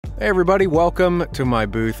Hey everybody, welcome to my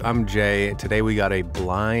booth. I'm Jay. Today we got a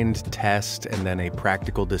blind test and then a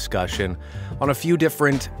practical discussion on a few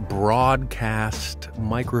different broadcast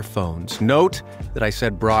microphones. Note that I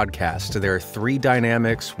said broadcast. There are 3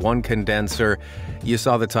 dynamics, 1 condenser. You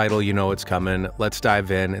saw the title, you know it's coming. Let's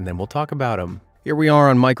dive in and then we'll talk about them. Here we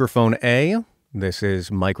are on microphone A. This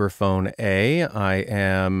is microphone A. I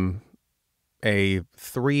am a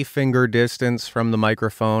 3-finger distance from the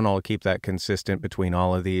microphone. I'll keep that consistent between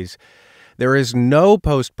all of these. There is no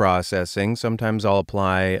post-processing. Sometimes I'll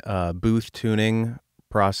apply booth tuning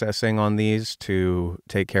processing on these to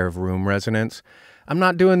take care of room resonance. I'm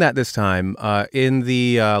not doing that this time. In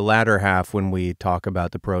the latter half, when we talk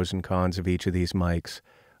about the pros and cons of each of these mics,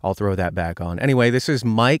 I'll throw that back on. Anyway, this is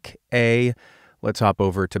mic A. Let's hop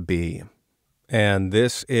over to B. And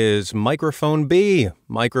this is microphone B.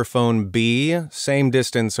 Microphone B, same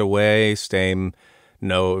distance away, same,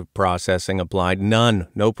 no processing applied. None,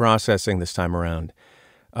 no processing this time around.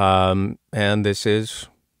 And this is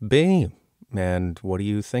B. And what do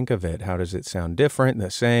you think of it? How does it sound? Different,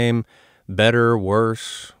 the same, better,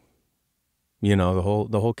 worse? You know,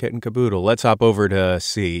 the whole kit and caboodle. Let's hop over to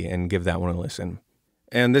C and give that one a listen.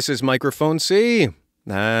 And this is microphone C.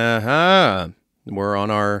 We're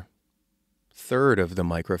on our 3rd of the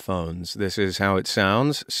microphones. This is how it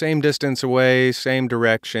sounds. Same distance away, same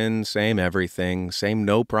direction, same everything, same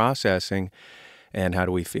no processing. And how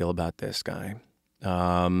do we feel about this guy?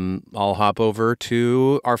 I'll hop over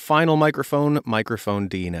to our final microphone, microphone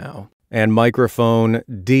D now. And microphone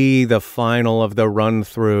D, the final of the run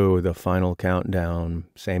through, the final countdown.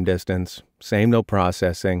 Same distance, same no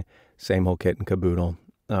processing, same whole kit and caboodle.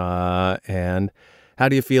 And how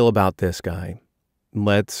do you feel about this guy?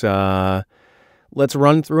 Let's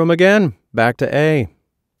run through them again. Back to A.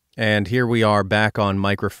 And here we are back on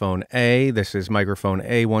microphone A. This is microphone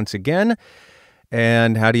A once again.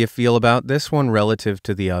 And how do you feel about this one relative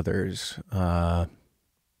to the others?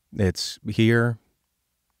 It's here.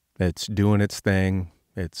 It's doing its thing.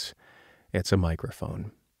 It's a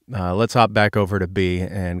microphone. Let's hop back over to B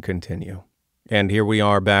and continue. And here we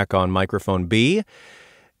are back on microphone B.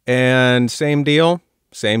 And same deal,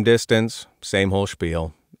 same distance, same whole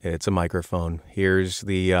spiel. It's a microphone. Here's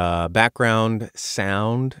the background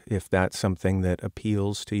sound, if that's something that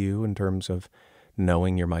appeals to you in terms of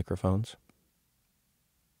knowing your microphones.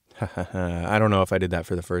 I don't know if I did that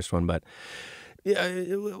for the first one, but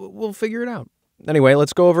yeah, we'll figure it out. Anyway,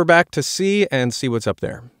 let's go over back to C and see what's up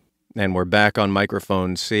there. And we're back on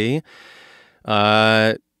microphone C.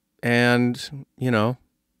 And, you know,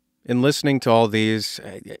 in listening to all these,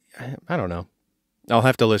 I don't know. I'll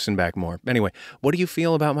have to listen back more. Anyway, what do you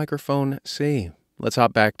feel about microphone C? Let's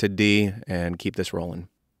hop back to D and keep this rolling.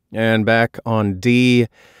 And back on D.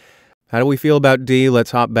 How do we feel about D?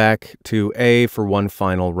 Let's hop back to A for one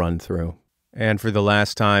final run through. And for the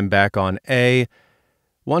last time, back on A.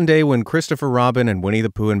 One day when Christopher Robin and Winnie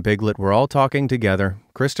the Pooh and Piglet were all talking together,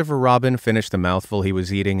 Christopher Robin finished the mouthful he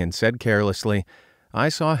was eating and said carelessly, "I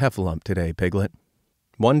saw a heffalump today, Piglet."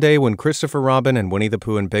 One day when Christopher Robin and Winnie the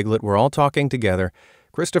Pooh and Piglet were all talking together,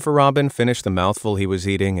 Christopher Robin finished the mouthful he was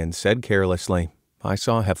eating and said carelessly, "I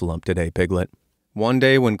saw a heffalump today, Piglet." One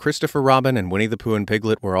day when Christopher Robin and Winnie the Pooh and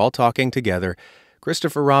Piglet were all talking together,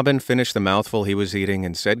 Christopher Robin finished the mouthful he was eating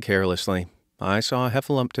and said carelessly, "I saw a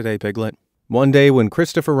heffalump today, Piglet." One day when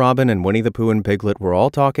Christopher Robin and Winnie the Pooh and Piglet were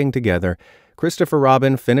all talking together, Christopher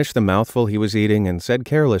Robin finished the mouthful he was eating and said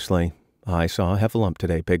carelessly, "I saw a heffalump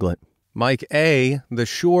today, Piglet." Mic A, the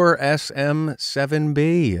Shure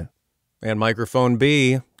SM7b. And microphone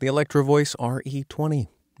B, the Electrovoice RE20.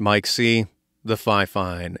 Mic C, the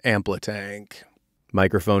Fifine Amplitank.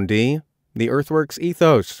 Microphone D, the Earthworks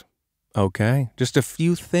ETHOS. Okay, just a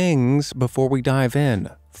few things before we dive in.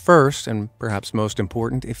 First, and perhaps most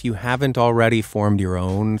important, if you haven't already formed your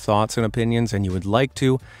own thoughts and opinions and you would like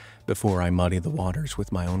to, before I muddy the waters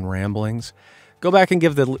with my own ramblings, go back and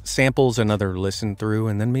give the samples another listen through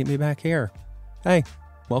and then meet me back here. Hey,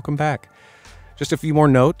 welcome back. Just a few more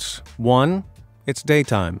notes. 1, it's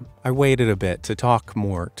daytime. I waited a bit to talk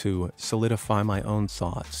more, to solidify my own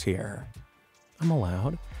thoughts here. I'm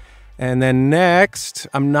allowed. And then next,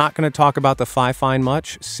 I'm not going to talk about the Fifine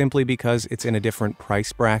much, simply because it's in a different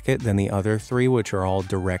price bracket than the other 3, which are all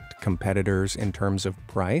direct competitors in terms of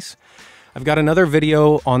price. I've got another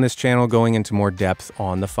video on this channel going into more depth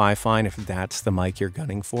on the Fifine if that's the mic you're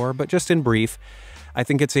gunning for, but just in brief, I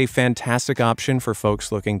think it's a fantastic option for folks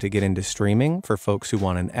looking to get into streaming, for folks who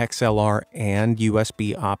want an XLR and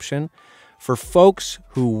USB option, for folks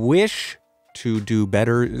who wish to do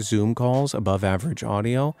better Zoom calls above average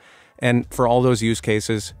audio, and for all those use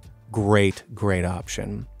cases, great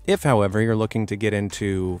option. If, however, you're looking to get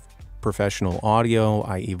into professional audio,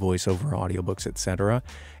 i.e. voiceover, audiobooks, etc.,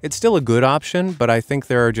 it's still a good option, but I think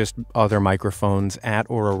there are just other microphones at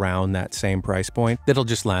or around that same price point that'll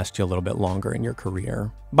just last you a little bit longer in your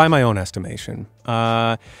career, by my own estimation.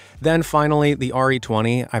 Then finally, the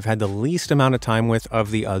RE20, I've had the least amount of time with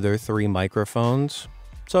of the other three microphones.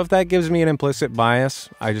 So if that gives me an implicit bias,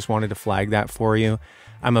 I just wanted to flag that for you.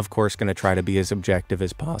 I'm, of course, going to try to be as objective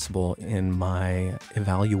as possible in my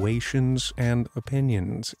evaluations and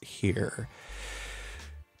opinions here.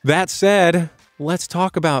 That said, let's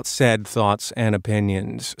talk about said thoughts and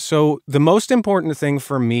opinions. So the most important thing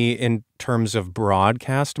for me in terms of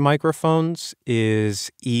broadcast microphones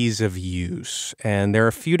is ease of use. And there are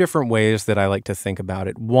a few different ways that I like to think about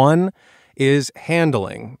it. One is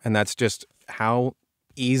handling, and that's just how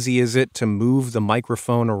easy is it to move the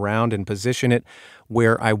microphone around and position it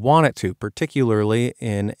where I want it to, particularly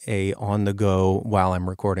in a on-the-go while I'm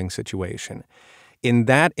recording situation. In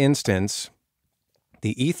that instance,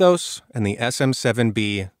 the Ethos and the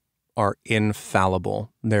SM7b are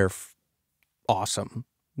infallible. They're awesome.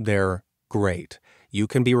 They're great. You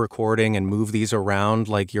can be recording and move these around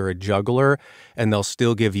like you're a juggler, and they'll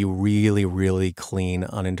still give you really, really clean,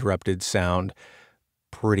 uninterrupted sound,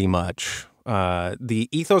 pretty much. The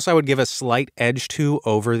Ethos I would give a slight edge to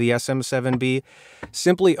over the SM7b,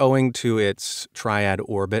 simply owing to its triad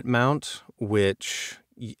orbit mount, which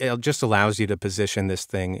it just allows you to position this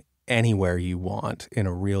thing anywhere you want in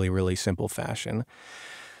a really, really simple fashion.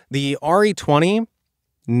 The RE20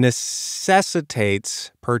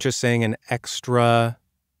 necessitates purchasing an extra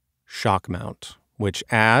shock mount, which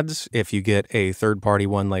adds, if you get a third-party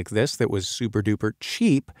one like this that was super duper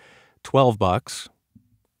cheap, $12.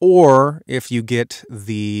 Or if you get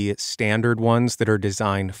the standard ones that are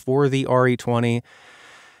designed for the RE20,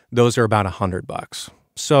 those are about $100.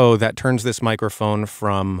 So that turns this microphone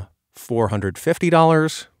from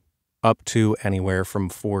 $450 up to anywhere from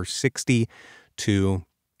 $460 to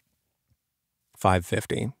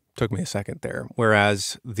 $550. Took me a second there.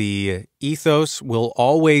 Whereas the Ethos will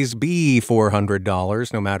always be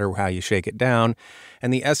 $400 no matter how you shake it down.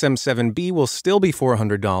 And the SM7b will still be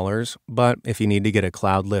 $400, but if you need to get a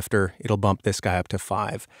cloud lifter, it'll bump this guy up to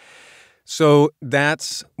 $500. So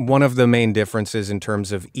that's one of the main differences in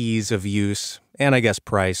terms of ease of use and I guess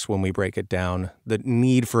price when we break it down. The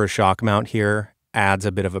need for a shock mount here adds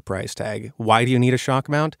a bit of a price tag. Why do you need a shock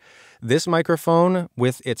mount? This microphone,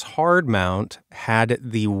 with its hard mount, had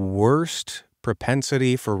the worst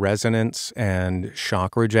propensity for resonance and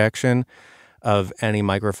shock rejection of any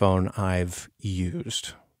microphone I've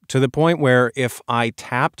used. To the point where if I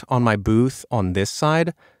tapped on my booth on this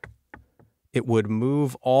side, it would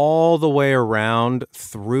move all the way around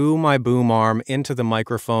through my boom arm into the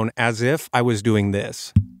microphone as if I was doing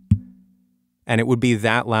this. And it would be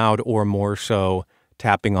that loud or more so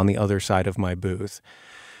tapping on the other side of my booth,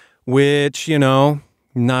 which, you know,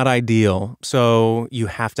 not ideal. So you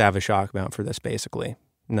have to have a shock mount for this, basically.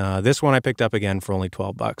 This one I picked up again for only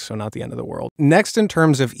 $12, so not the end of the world. Next, in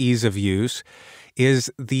terms of ease of use,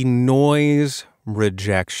 is the noise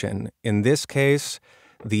rejection. In this case,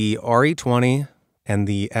 the RE20 and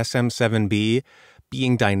the SM7b,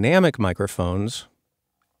 being dynamic microphones,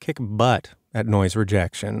 kick butt at noise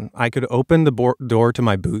rejection. I could open the door to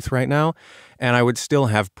my booth right now, and I would still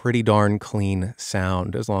have pretty darn clean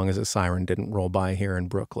sound as long as a siren didn't roll by here in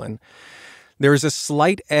Brooklyn. There's a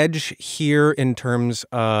slight edge here in terms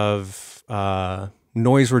of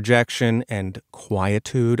noise rejection and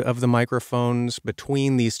quietude of the microphones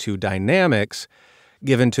between these two dynamics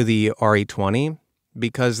given to the RE20,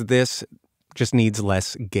 because this just needs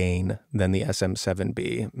less gain than the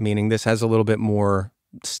SM7b, meaning this has a little bit more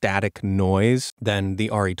static noise than the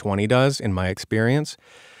RE20 does, in my experience,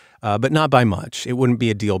 but not by much. It wouldn't be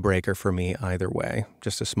a deal breaker for me either way,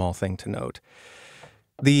 just a small thing to note.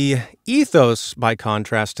 The Ethos, by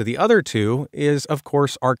contrast to the other two, is, of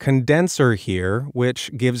course, our condenser here,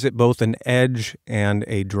 which gives it both an edge and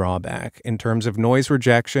a drawback. In terms of noise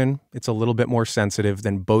rejection, it's a little bit more sensitive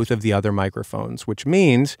than both of the other microphones, which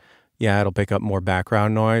means, yeah, it'll pick up more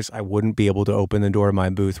background noise. I wouldn't be able to open the door of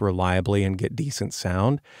my booth reliably and get decent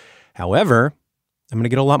sound. However, I'm going to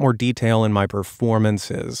get a lot more detail in my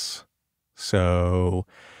performances. So,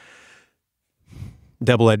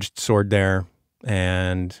 double-edged sword there.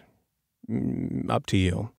 And up to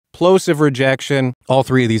you. Plosive rejection, all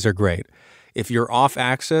three of these are great. If you're off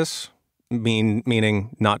axis,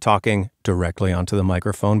 meaning not talking directly onto the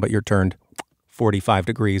microphone, but you're turned 45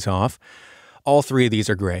 degrees off, all three of these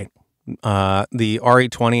are great. The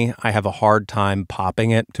RE20, I have a hard time popping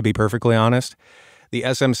it, to be perfectly honest. The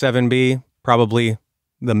SM7b, probably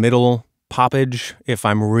the middle poppage. If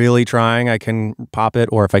I'm really trying, I can pop it,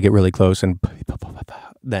 or if I get really close and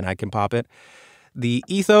then I can pop it. The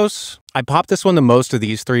Ethos, I popped this one the most of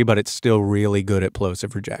these three, but it's still really good at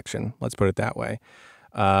plosive rejection. Let's put it that way.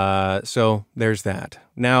 So there's that.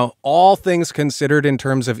 Now, all things considered in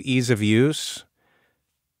terms of ease of use,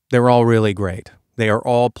 they're all really great. They are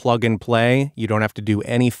all plug and play. You don't have to do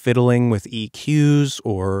any fiddling with EQs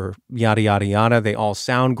or yada, yada, yada. They all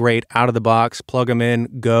sound great out of the box. Plug them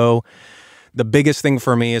in, go. The biggest thing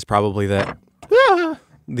for me is probably the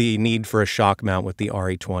need for a shock mount with the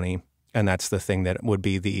RE20. And that's the thing that would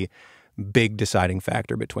be the big deciding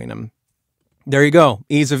factor between them. There you go.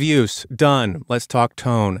 Ease of use. Done. Let's talk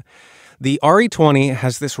tone. The RE20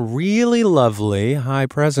 has this really lovely high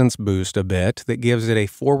presence boost a bit that gives it a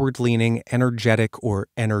forward-leaning, energetic, or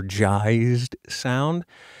energized sound.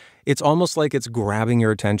 It's almost like it's grabbing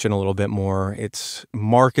your attention a little bit more. It's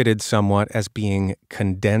marketed somewhat as being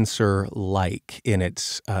condenser-like in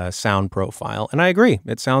its sound profile. And I agree.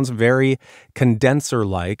 It sounds very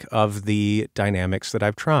condenser-like of the dynamics that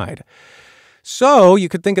I've tried. So you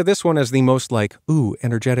could think of this one as the most like, ooh,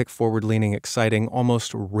 energetic, forward-leaning, exciting,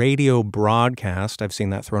 almost radio broadcast. I've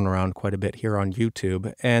seen that thrown around quite a bit here on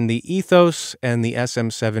YouTube. And the Ethos and the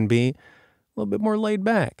SM7b, a little bit more laid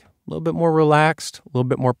back, a little bit more relaxed, a little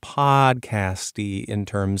bit more podcasty in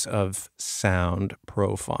terms of sound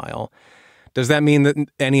profile. Does that mean that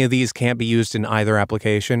any of these can't be used in either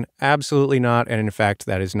application? Absolutely not. And in fact,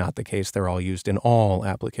 that is not the case. They're all used in all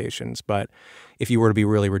applications. But if you were to be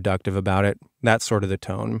really reductive about it, that's sort of the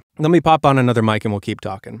tone. Let me pop on another mic and we'll keep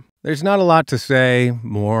talking. There's not a lot to say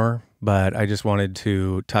more, but I just wanted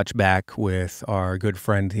to touch back with our good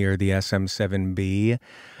friend here, the SM7b.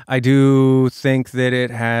 I do think that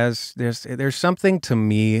it has, there's something to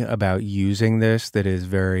me about using this that is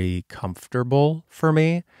very comfortable for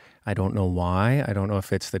me. I don't know why. I don't know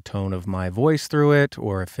if it's the tone of my voice through it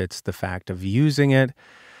or if it's the fact of using it,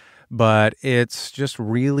 but it's just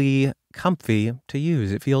really comfy to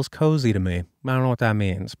use. It feels cozy to me. I don't know what that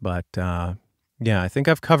means, but yeah, I think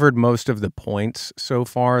I've covered most of the points so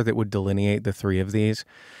far that would delineate the three of these.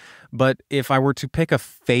 But if I were to pick a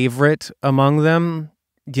favorite among them,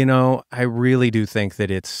 you know, I really do think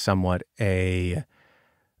that it's somewhat a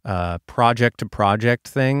project-to-project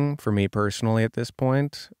thing for me personally at this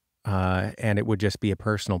point. And it would just be a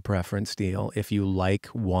personal preference deal. If you like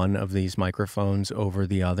one of these microphones over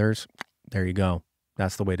the others, there you go.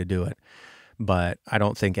 That's the way to do it. But I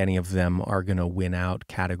don't think any of them are going to win out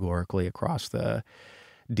categorically across the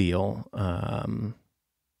deal.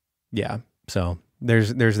 Yeah, so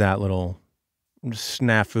there's that little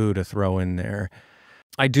snafu to throw in there.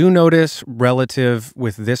 I do notice relative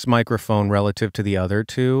with this microphone relative to the other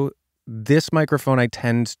two, this microphone I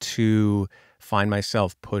tend to find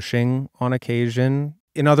myself pushing on occasion.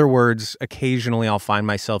 In other words, occasionally I'll find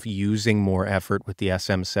myself using more effort with the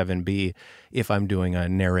SM7b if I'm doing a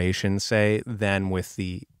narration, say, than with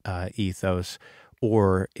the Ethos,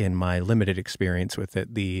 or in my limited experience with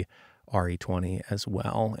it, the RE20 as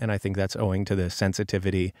well. And I think that's owing to the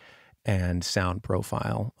sensitivity and sound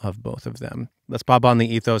profile of both of them. Let's pop on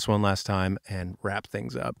the Ethos one last time and wrap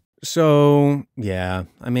things up. So, yeah,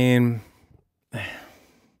 I mean,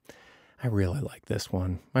 I really like this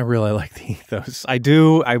one. I really like the Ethos. I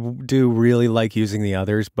do really like using the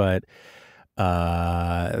others, but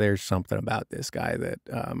there's something about this guy that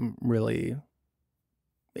really,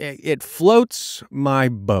 it floats my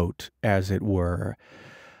boat, as it were.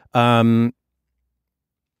 I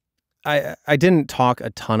didn't talk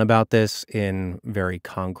a ton about this in very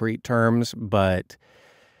concrete terms, but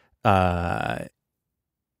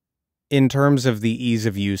in terms of the ease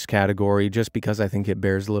of use category, just because I think it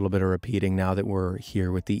bears a little bit of repeating now that we're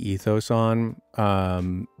here with the Ethos on,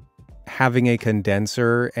 having a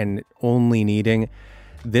condenser and only needing,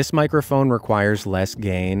 this microphone requires less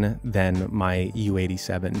gain than my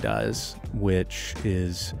U87 does, which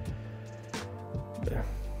is,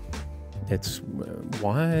 it's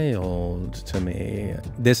wild to me.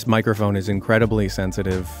 This microphone is incredibly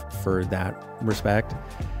sensitive for that respect,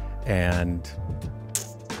 and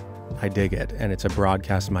I dig it. And it's a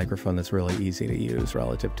broadcast microphone that's really easy to use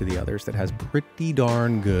relative to the others that has pretty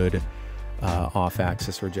darn good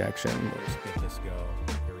off-axis rejection. Let's get this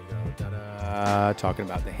go. Here we go. Ta-da. Talking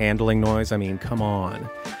about the handling noise. I mean, come on.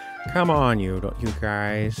 Come on, you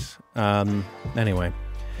guys.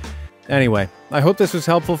 Anyway, I hope this was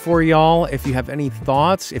helpful for y'all. If you have any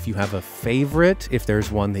thoughts, if you have a favorite, if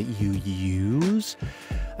there's one that you use,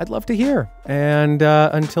 I'd love to hear. And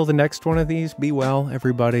until the next one of these, be well,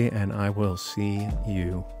 everybody, and I will see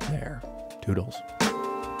you there. Toodles.